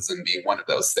autism being one of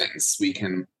those things. We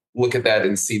can look at that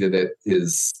and see that it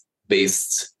is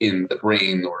based in the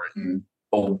brain or in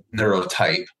a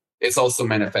neurotype. It's also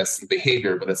manifests in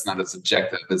behavior, but it's not as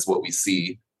objective as what we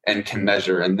see and can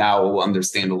measure. And now we'll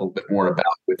understand a little bit more about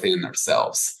within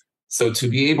ourselves. So to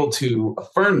be able to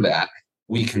affirm that,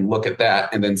 we can look at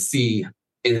that and then see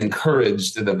and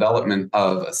encourage the development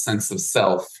of a sense of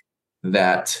self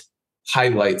that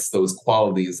highlights those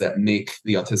qualities that make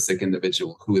the autistic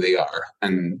individual who they are,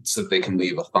 and so that they can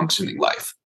live a functioning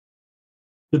life.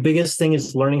 The biggest thing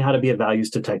is learning how to be a values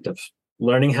detective,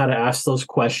 learning how to ask those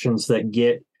questions that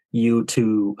get you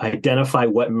to identify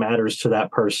what matters to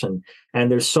that person. And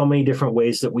there's so many different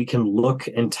ways that we can look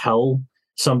and tell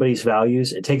somebody's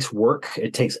values. It takes work,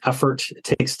 it takes effort, it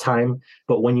takes time.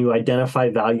 But when you identify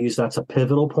values, that's a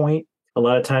pivotal point. A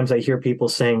lot of times I hear people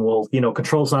saying, well,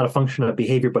 control is not a function of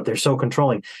behavior, but they're so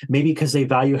controlling. Maybe because they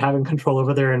value having control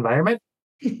over their environment.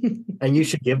 And you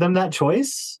should give them that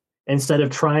choice instead of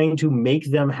trying to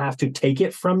make them have to take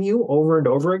it from you over and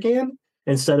over again.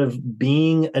 Instead of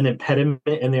being an impediment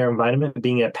in their environment,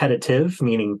 being appetitive,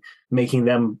 meaning making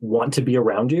them want to be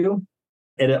around you.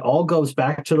 And it all goes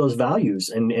back to those values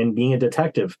and being a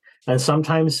detective. And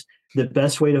sometimes the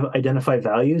best way to identify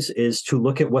values is to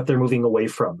look at what they're moving away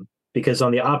from. Because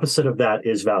on the opposite of that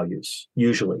is values,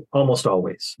 usually, almost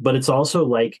always. But it's also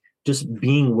like just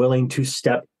being willing to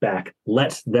step back,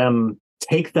 let them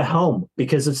take the helm,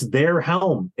 because it's their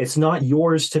helm. It's not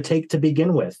yours to take to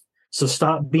begin with. So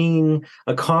stop being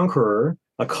a conqueror,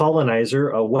 a colonizer,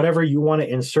 a whatever you want to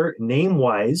insert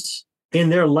name-wise in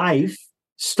their life.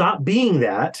 Stop being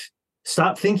that.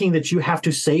 Stop thinking that you have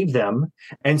to save them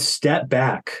and step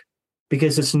back,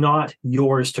 because it's not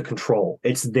yours to control.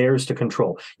 It's theirs to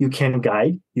control. You can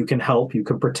guide, you can help, you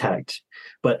can protect.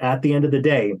 But at the end of the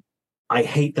day, I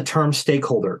hate the term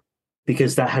stakeholder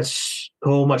because that has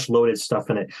so much loaded stuff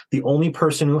in it. The only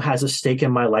person who has a stake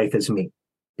in my life is me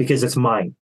because it's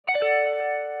mine.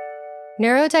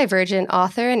 Neurodivergent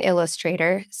author and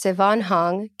illustrator Sivan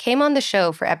Hong came on the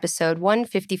show for episode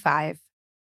 155.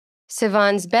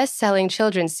 Sivan's best-selling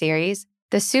children's series,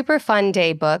 The Super Fun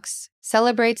Day Books,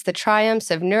 celebrates the triumphs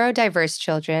of neurodiverse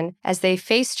children as they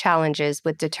face challenges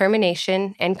with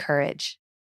determination and courage.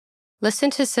 Listen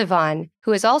to Sivan,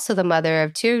 who is also the mother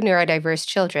of 2 neurodiverse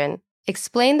children,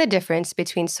 explain the difference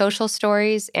between social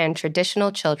stories and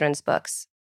traditional children's books.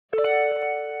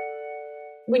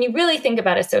 When you really think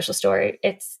about a social story,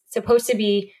 it's supposed to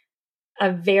be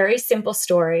a very simple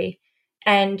story,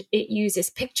 and it uses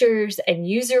pictures and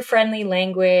user-friendly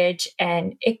language,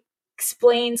 and it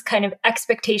explains kind of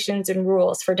expectations and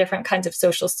rules for different kinds of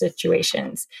social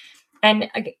situations. And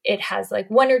it has like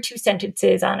 1 or 2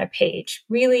 sentences on a page,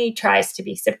 really tries to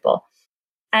be simple.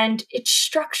 And it's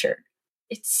structured.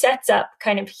 It sets up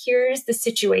kind of, here's the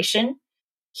situation.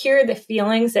 Here are the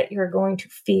feelings that you're going to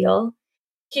feel.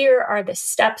 Here are the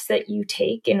steps that you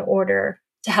take in order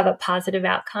to have a positive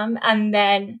outcome. And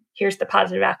then here's the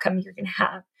positive outcome you're going to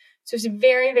have. So it's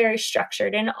very, very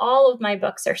structured. And all of my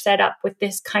books are set up with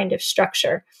this kind of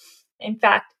structure. In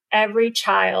fact, every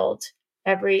child,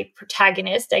 every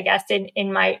protagonist, I guess,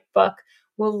 in my book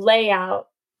will lay out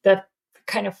the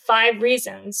kind of 5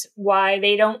 reasons why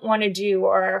they don't want to do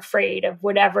or are afraid of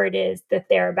whatever it is that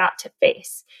they're about to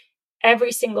face.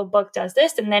 Every single book does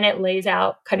this, and then it lays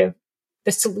out kind of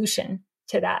the solution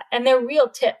to that. And they're real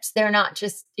tips. They're not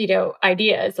just,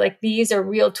 ideas. Like, these are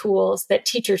real tools that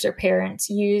teachers or parents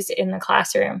use in the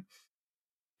classroom.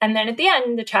 And then at the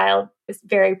end, the child is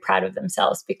very proud of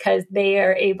themselves because they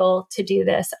are able to do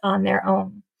this on their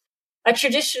own. A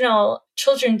traditional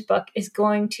children's book is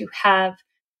going to have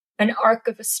an arc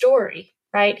of a story,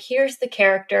 right? Here's the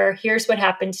character. Here's what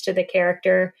happens to the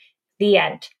character. The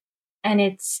end. And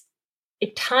it's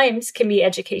at times can be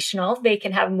educational. They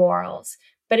can have morals,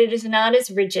 but it is not as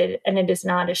rigid and it is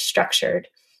not as structured.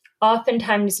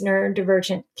 Oftentimes,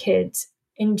 neurodivergent kids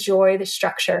enjoy the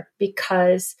structure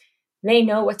because they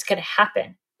know what's going to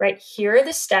happen, right? Here are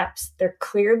the steps. They're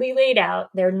clearly laid out.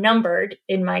 They're numbered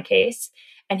in my case.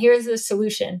 And here's the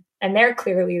solution. And they're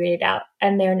clearly laid out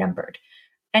and they're numbered.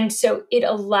 And so it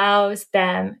allows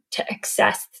them to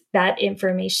access that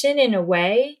information in a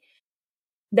way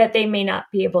that they may not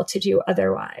be able to do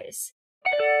otherwise.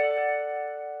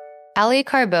 Ali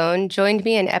Carbone joined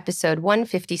me in episode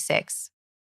 156.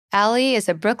 Ali is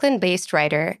a Brooklyn-based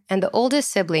writer and the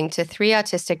oldest sibling to 3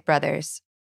 autistic brothers.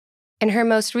 In her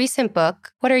most recent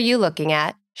book, What Are You Looking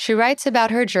At?, she writes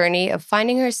about her journey of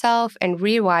finding herself and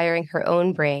rewiring her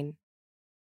own brain.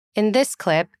 In this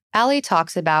clip, Ali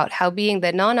talks about how being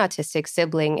the non-autistic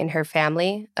sibling in her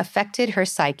family affected her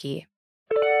psyche.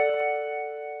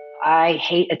 I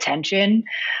hate attention.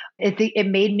 It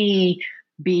made me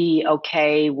be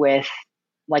okay with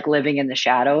like living in the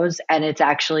shadows. And it's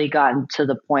actually gotten to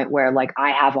the point where like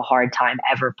I have a hard time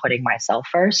ever putting myself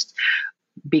first,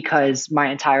 because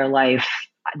my entire life,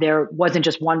 there wasn't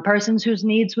just one person whose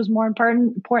needs was more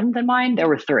important than mine. There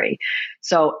were 3.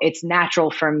 So it's natural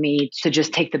for me to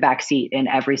just take the back seat in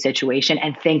every situation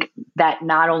and think that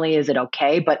not only is it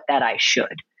okay, but that I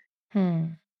should.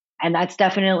 And that's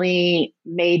definitely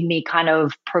made me kind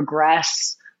of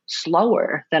progress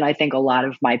slower than I think a lot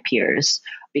of my peers,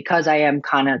 because I am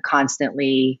kind of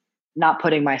constantly not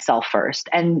putting myself first,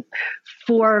 and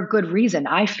for good reason,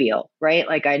 I feel, right?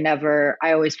 Like I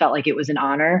always felt like it was an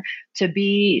honor to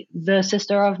be the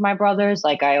sister of my brothers.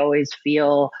 Like I always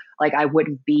feel like I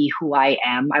wouldn't be who I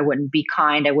am. I wouldn't be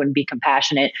kind. I wouldn't be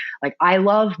compassionate. Like I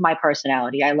love my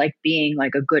personality. I like being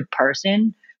like a good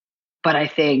person. But I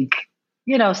think,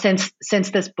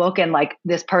 since this book and like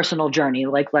this personal journey,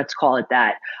 like let's call it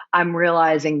that, I'm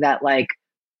realizing that like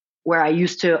where I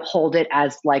used to hold it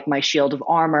as like my shield of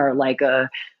armor, like a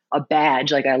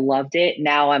badge, like I loved it.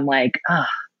 Now I'm like,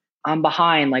 I'm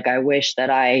behind. Like I wish that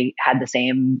I had the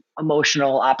same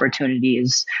emotional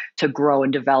opportunities to grow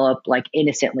and develop like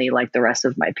innocently, like the rest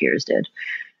of my peers did.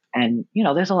 And,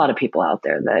 there's a lot of people out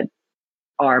there that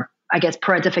are, I guess,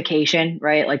 parentification,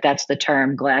 right? Like that's the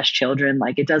term, glass children.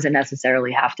 Like it doesn't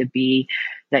necessarily have to be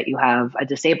that you have a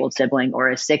disabled sibling or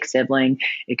a sick sibling.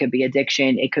 It could be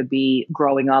addiction. It could be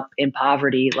growing up in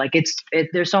poverty. Like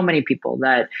there's so many people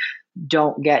that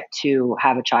don't get to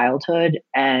have a childhood,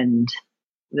 and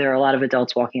there are a lot of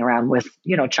adults walking around with,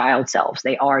 child selves.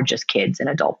 They are just kids in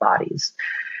adult bodies.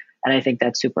 And I think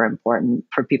that's super important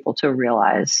for people to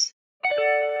realize.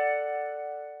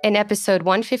 In episode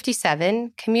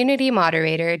 157, community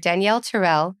moderator Danielle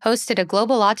Terrell hosted a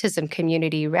global autism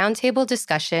community roundtable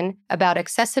discussion about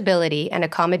accessibility and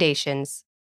accommodations.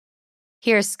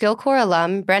 Here's SkillCorps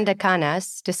alum Brenda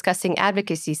Canas discussing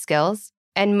advocacy skills,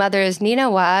 and mothers Nina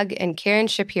Wag and Karen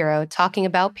Shapiro talking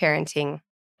about parenting.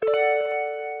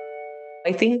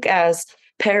 I think as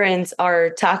parents are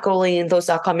tackling those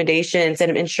accommodations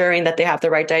and ensuring that they have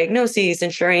the right diagnoses,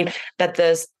 ensuring that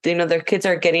their kids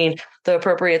are getting the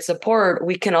appropriate support,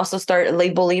 we can also start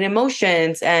labeling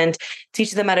emotions and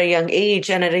teach them at a young age.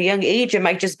 And at a young age, it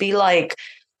might just be like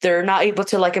they're not able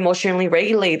to emotionally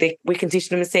regulate. We can teach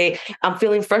them to say, I'm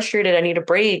feeling frustrated, I need a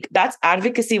break. That's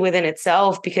advocacy within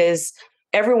itself, because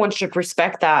everyone should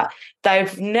respect that.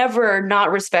 I've never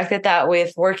not respected that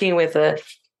with working with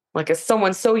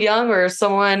someone so young or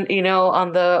someone,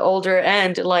 on the older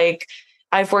end.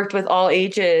 I've worked with all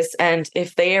ages, and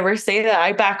if they ever say that,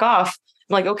 I back off.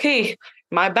 I'm like, okay,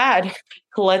 my bad.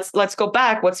 Let's go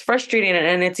back. What's frustrating?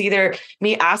 And it's either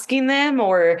me asking them,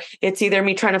 or it's either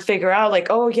me trying to figure out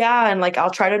oh yeah. And I'll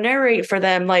try to narrate for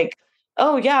them,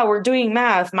 oh yeah, we're doing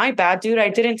math. My bad, dude. I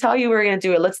didn't tell you we were going to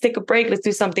do it. Let's take a break. Let's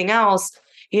do something else.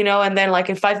 And then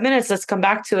in 5 minutes, let's come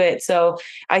back to it. So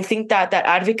I think that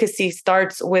advocacy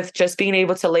starts with just being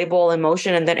able to label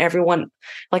emotion. And then everyone,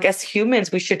 as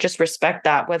humans, we should just respect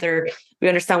that, whether we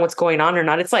understand what's going on or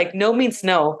not. It's no means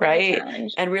no, right?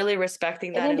 And really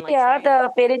respecting that. In India, the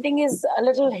parenting is a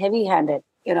little heavy-handed,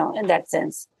 in that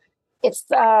sense. It's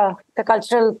the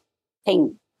cultural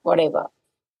thing, whatever.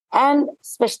 And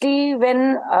especially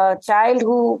when a child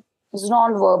who is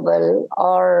non-verbal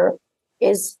or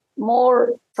is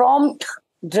more prompt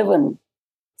driven.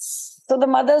 So the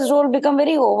mother's role become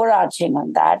very overarching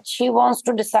on that. She wants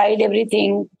to decide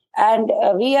everything. And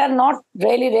we are not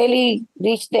really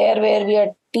reached there where we are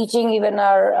teaching even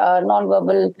our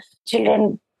non-verbal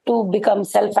children to become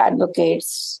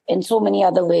self-advocates in so many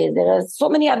other ways. There are so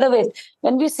many other ways.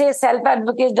 When we say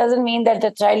self-advocates, doesn't mean that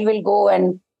the child will go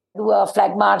and do a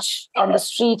flag march on the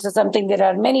streets or something. There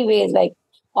are many ways,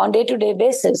 on day-to-day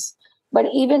basis. But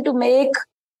even to make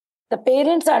the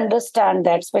parents understand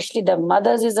that, especially the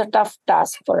mothers, is a tough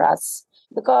task for us.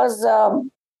 Because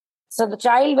so the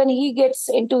child, when he gets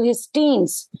into his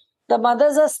teens, the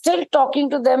mothers are still talking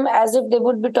to them as if they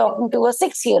would be talking to a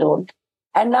 6-year-old.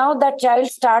 And now that child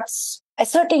starts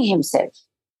asserting himself.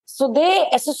 So they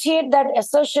associate that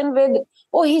assertion with,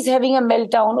 oh, he's having a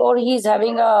meltdown, or he's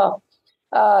having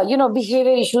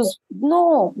behavior issues.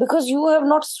 No, because you have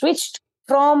not switched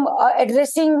from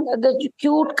addressing the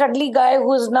cute, cuddly guy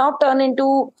who is now turned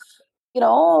into,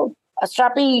 a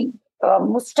strappy,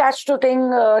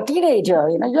 mustache-toting teenager.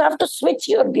 You have to switch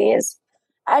your gaze.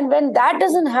 And when that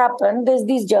doesn't happen, there's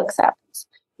these jerks happens.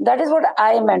 That is what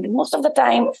I meant. Most of the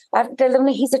time, I have to tell them,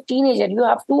 he's a teenager. You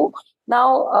have to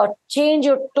now change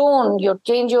your tone,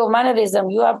 change your mannerism.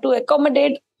 You have to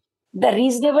accommodate. The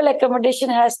reasonable accommodation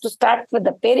has to start with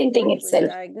the parenting itself.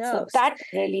 So that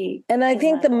really... And I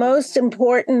think the most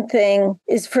important thing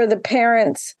is for the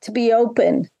parents to be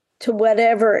open to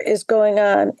whatever is going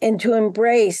on and to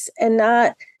embrace and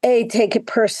not, A, take it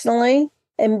personally,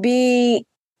 and B,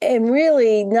 and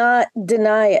really not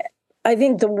deny it. I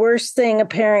think the worst thing a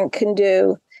parent can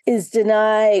do is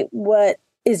deny what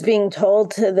is being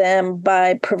told to them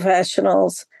by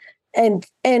professionals. And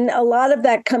a lot of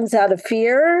that comes out of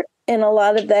fear. And a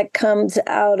lot of that comes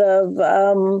out of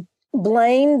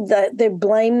blame, that they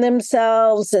blame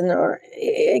themselves. And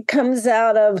it comes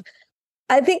out of,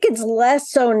 I think it's less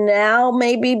so now,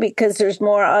 maybe because there's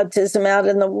more autism out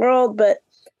in the world, but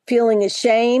feeling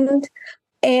ashamed.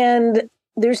 And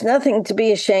there's nothing to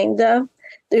be ashamed of.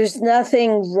 There's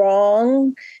nothing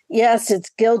wrong. Yes,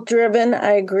 it's guilt-driven.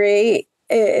 I agree.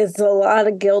 It's a lot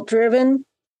of guilt-driven.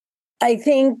 I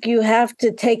think you have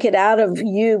to take it out of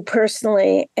you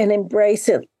personally and embrace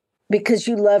it because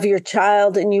you love your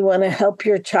child and you want to help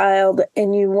your child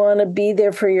and you want to be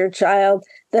there for your child,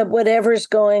 that whatever's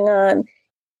going on,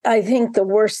 I think the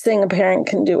worst thing a parent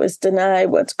can do is deny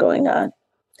what's going on.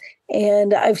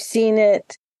 And I've seen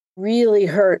it really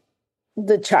hurt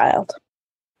the child.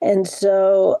 And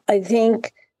so I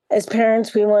think as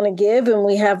parents, we want to give and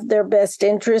we have their best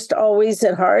interest always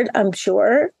at heart, I'm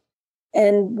sure.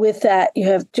 And with that, you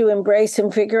have to embrace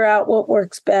and figure out what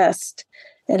works best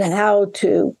and how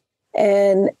to,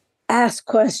 and ask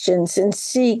questions and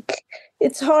seek.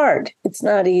 It's hard. It's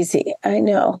not easy. I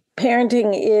know.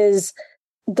 Parenting is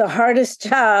the hardest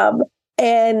job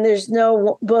and there's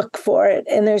no book for it,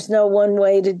 and there's no one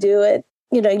way to do it.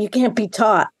 You can't be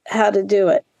taught how to do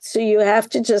it. So you have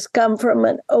to just come from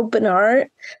an open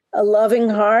heart, a loving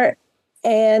heart,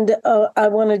 and I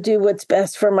want to do what's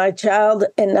best for my child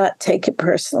and not take it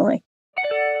personally.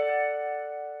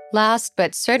 Last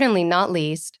but certainly not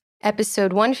least,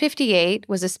 episode 158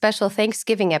 was a special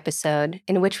Thanksgiving episode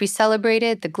in which we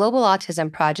celebrated the Global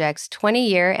Autism Project's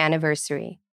 20-year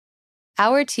anniversary.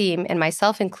 Our team, and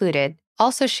myself included,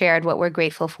 also shared what we're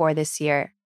grateful for this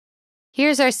year.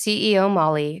 Here's our CEO,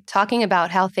 Molly, talking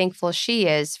about how thankful she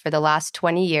is for the last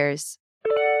 20 years.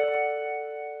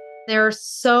 There are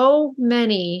so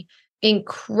many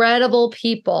incredible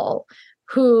people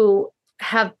who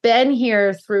have been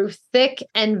here through thick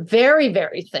and very,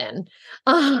 very thin,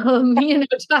 times.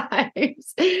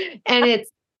 And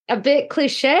it's a bit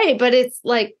cliche, but it's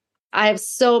like, I have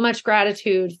so much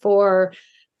gratitude for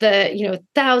the,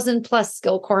 1,000+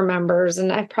 skill core members.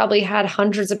 And I've probably had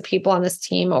hundreds of people on this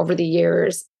team over the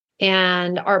years,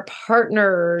 and our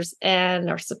partners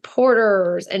and our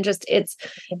supporters. And just, it's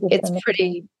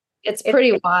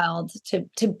pretty wild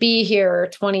to be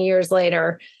here 20 years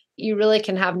later. You really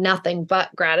can have nothing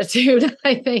but gratitude,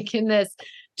 I think, in this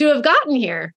to have gotten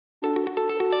here.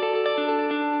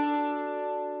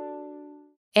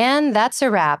 And that's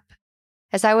a wrap.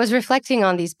 As I was reflecting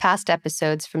on these past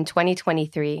episodes from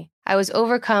 2023, I was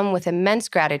overcome with immense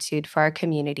gratitude for our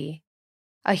community.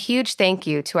 A huge thank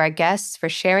you to our guests for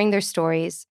sharing their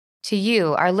stories, to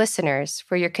you, our listeners,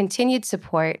 for your continued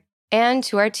support, and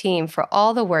to our team for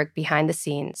all the work behind the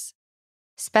scenes.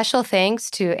 Special thanks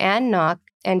to Anne Knock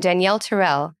and Danielle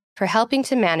Terrell for helping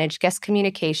to manage guest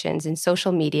communications and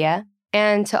social media,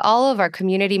 and to all of our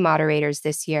community moderators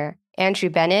this year, Andrew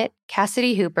Bennett,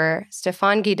 Cassidy Hooper,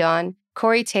 Stefan Guidon,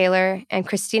 Corey Taylor, and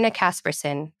Christina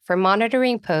Casperson for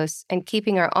monitoring posts and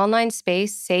keeping our online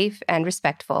space safe and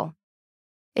respectful.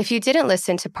 If you didn't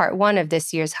listen to part 1 of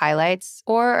this year's highlights,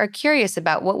 or are curious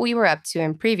about what we were up to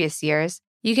in previous years,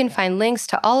 you can find links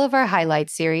to all of our highlight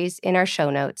series in our show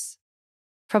notes.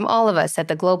 From all of us at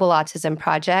the Global Autism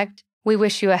Project, we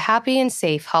wish you a happy and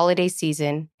safe holiday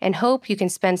season and hope you can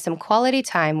spend some quality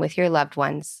time with your loved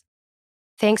ones.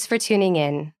 Thanks for tuning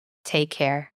in. Take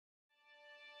care.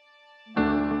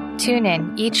 Tune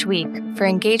in each week for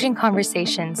engaging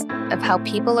conversations of how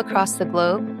people across the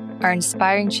globe are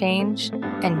inspiring change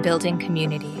and building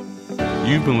community.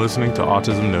 You've been listening to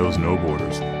Autism Knows No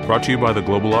Borders, brought to you by the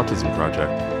Global Autism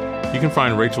Project. You can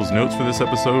find Rachel's notes for this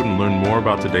episode and learn more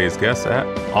about today's guests at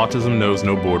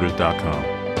autismknowsnoborders.com.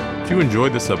 If you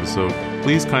enjoyed this episode,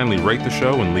 please kindly rate the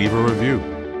show and leave a review.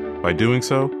 By doing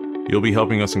so, you'll be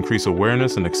helping us increase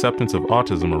awareness and acceptance of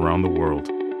autism around the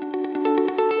world.